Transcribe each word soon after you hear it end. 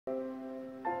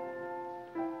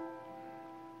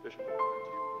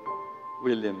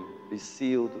William, be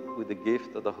sealed with the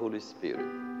gift of the Holy Spirit.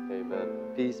 Amen.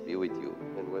 Peace be with you.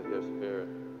 And with your spirit.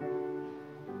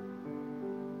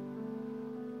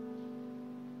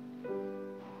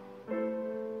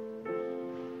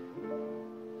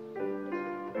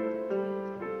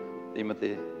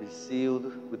 Timothy, be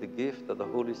sealed with the gift of the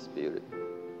Holy Spirit.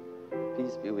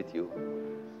 Peace be with you.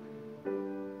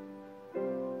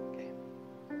 Okay.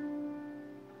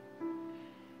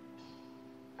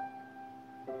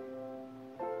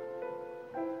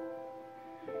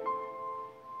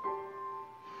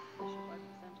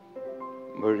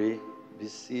 Marie, be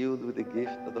sealed with the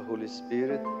gift of the Holy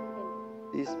Spirit.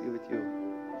 Peace be with you.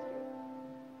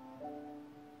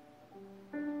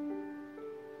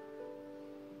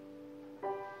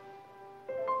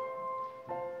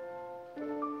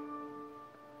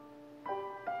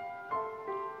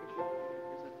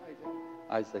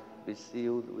 Isaac, be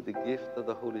sealed with the gift of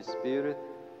the Holy Spirit.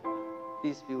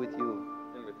 Peace be with you.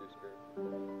 And with your spirit.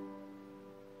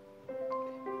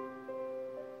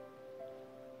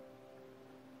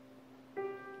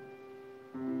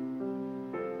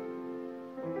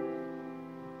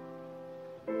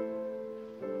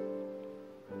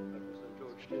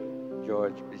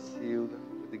 George, be sealed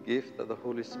with the gift of the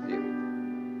Holy Spirit.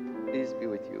 Peace be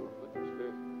with you. With your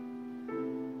spirit.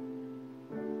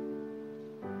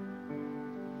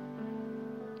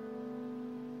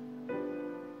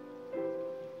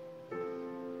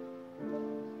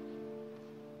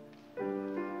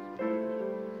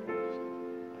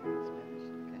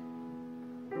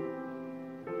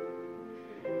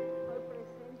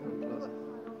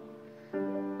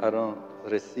 Aaron,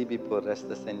 recibe por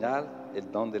esta señal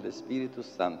el don del Espíritu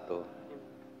Santo.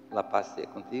 La paz sea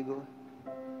contigo.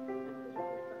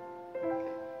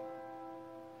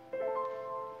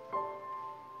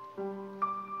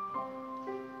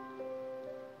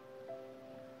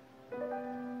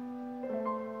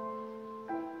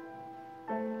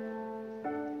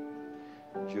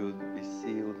 Jude, be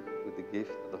sealed with the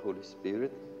gift of the Holy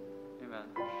Spirit. Amen.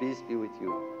 Peace be with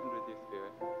you. And with your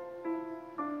spirit.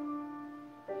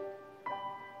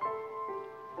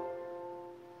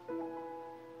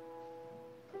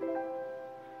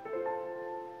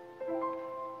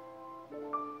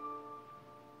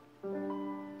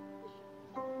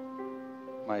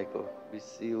 Michael, be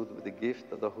sealed with the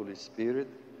gift of the Holy Spirit.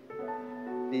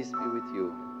 Peace be with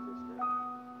you.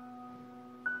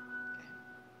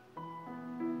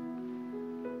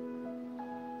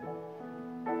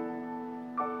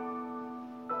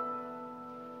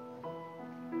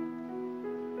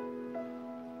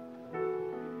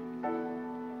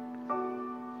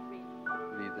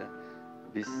 Rita,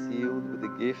 be sealed with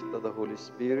the gift of the Holy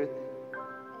Spirit.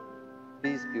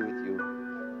 Peace be with you.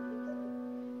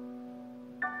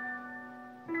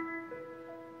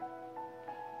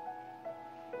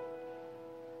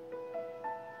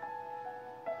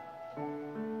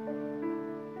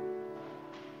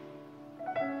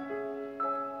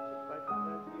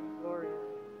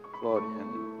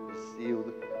 Florian, be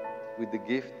sealed with the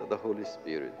gift of the Holy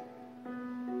Spirit.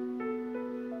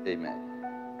 Amen.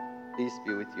 Peace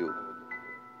be with you.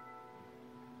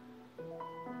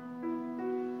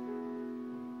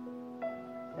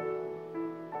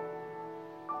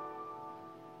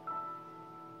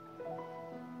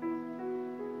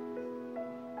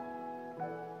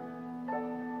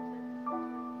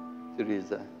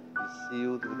 Teresa, be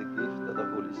sealed with the gift of the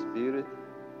Holy Spirit.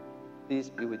 Peace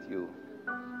be with you.